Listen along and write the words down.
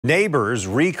Neighbors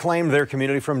reclaimed their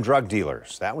community from drug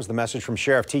dealers. That was the message from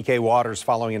Sheriff T.K.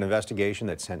 following an investigation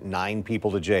that sent 9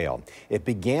 people to jail. It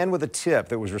began with a tip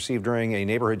that was received during a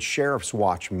neighborhood Sheriff's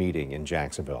Watch meeting in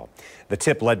Jacksonville. The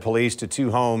tip led police to 2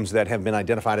 homes that have been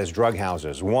identified as drug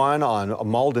houses. One on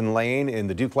Malden Lane in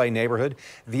the Duclay neighborhood.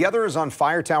 The other is on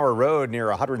Fire Tower Road near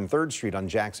 103rd Street on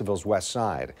Jacksonville's west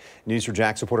side. News 4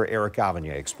 Jax reporter Eric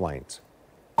Gavigne explains.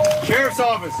 Sheriff's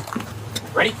Office.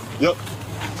 Ready? Yep.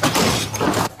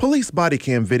 Police body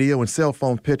cam video and cell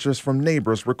phone pictures from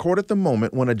neighbors recorded the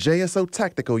moment when a JSO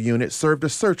tactical unit served a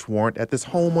search warrant at this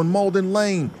home on Malden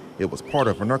Lane. It was part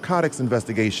of a narcotics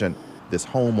investigation. This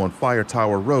home on Fire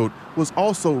Tower Road was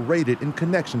also raided in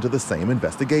connection to the same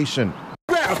investigation.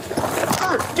 Ground!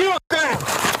 Get on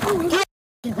ground!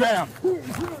 Get on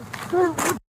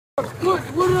ground!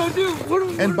 What did I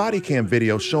do? And body cam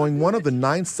video showing one of the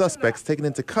 9 suspects taken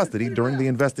into custody during the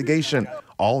investigation.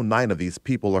 All 9 of these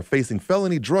people are facing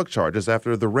felony drug charges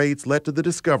after the raids led to the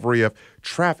discovery of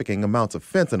trafficking amounts of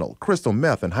fentanyl, crystal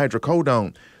meth, and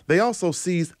hydrocodone. They also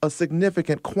seized a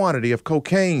significant quantity of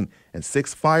cocaine and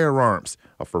 6 firearms.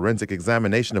 A forensic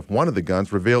examination of one of the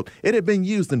guns revealed it had been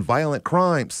used in violent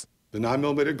crimes. The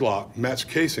 9mm Glock matched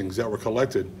casings that were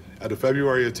collected at a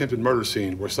February attempted murder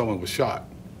scene where someone was shot.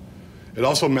 It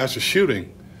also matched a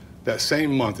shooting that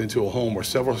same month into a home where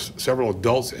several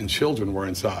adults and children were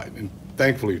inside. And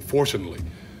thankfully, fortunately,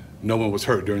 no one was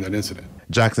hurt during that incident.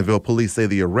 Jacksonville police say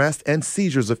the arrest and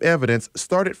seizures of evidence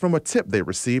started from a tip they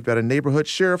received at a neighborhood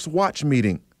Sheriff's Watch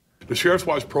meeting. The Sheriff's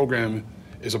Watch program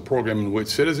is a program in which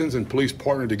citizens and police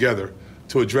partner together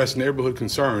to address neighborhood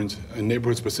concerns and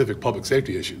neighborhood-specific public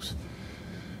safety issues.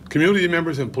 Community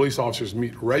members and police officers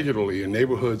meet regularly in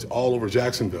neighborhoods all over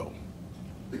Jacksonville.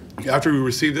 After we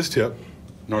received this tip,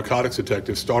 narcotics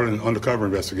detectives started an undercover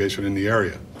investigation in the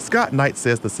area. Scott Knight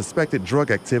says the suspected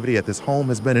drug activity at this home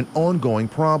has been an ongoing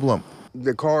problem.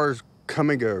 The cars come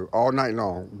and go all night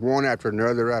long, one after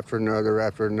another, after another,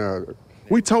 after another.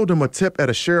 We told him a tip at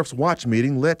a Sheriff's Watch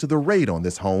meeting led to the raid on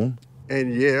this home.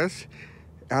 And yes,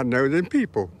 I know them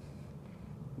people.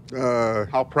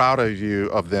 How proud are you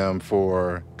of them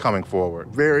for coming forward?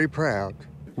 Very proud.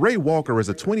 Ray Walker is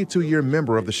a 22-year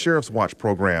member of the Sheriff's Watch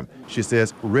program. She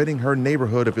says ridding her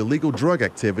neighborhood of illegal drug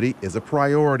activity is a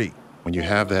priority. When you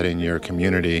have that in your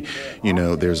community, you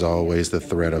know, there's always the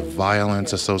threat of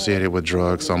violence associated with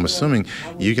drugs. So I'm assuming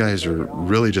you guys are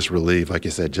really just relieved, like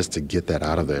you said, just to get that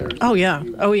out of there. Oh, yeah.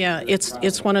 Oh, yeah.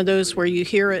 It's one of those where you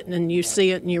hear it and you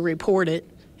see it and you report it.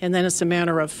 And then it's a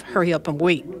matter of hurry up and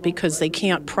wait because they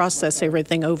can't process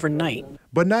everything overnight.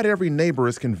 But not every neighbor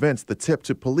is convinced the tip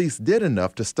to police did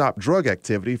enough to stop drug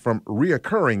activity from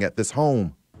reoccurring at this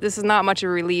home. This is not much of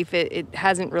a relief. It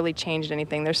hasn't really changed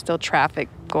anything. There's still traffic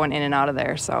going in and out of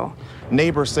there, so.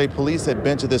 Neighbors say police had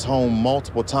been to this home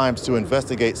multiple times to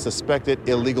investigate suspected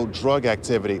illegal drug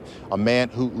activity. A man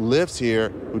who lives here,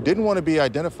 who didn't want to be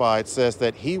identified, says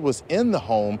that he was in the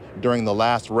home during the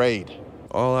last raid.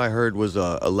 All I heard was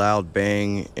a loud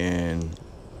bang, and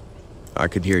I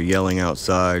could hear yelling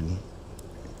outside.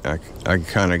 I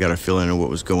kind of got a feeling of what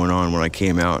was going on when I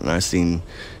came out, and I seen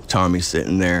Tommy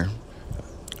sitting there.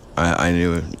 I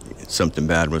knew something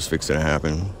bad was fixing to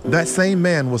happen. That same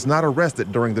man was not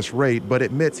arrested during this raid, but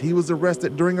admits he was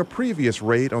arrested during a previous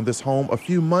raid on this home a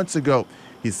few months ago.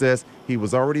 He says he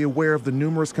was already aware of the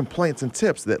numerous complaints and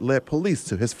tips that led police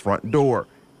to his front door.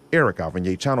 Eric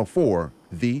Gavigne, Channel 4,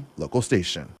 the local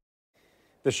station.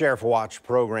 The Sheriff Watch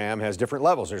program has different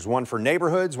levels. There's one for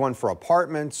neighborhoods, one for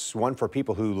apartments, one for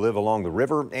people who live along the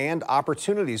river, and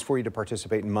opportunities for you to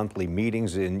participate in monthly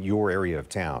meetings in your area of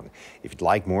town. If you'd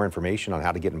like more information on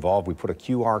how to get involved, we put a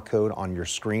QR code on your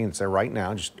screen. It's there right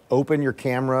now. Just open your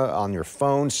camera on your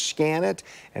phone, scan it,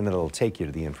 and it'll take you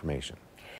to the information.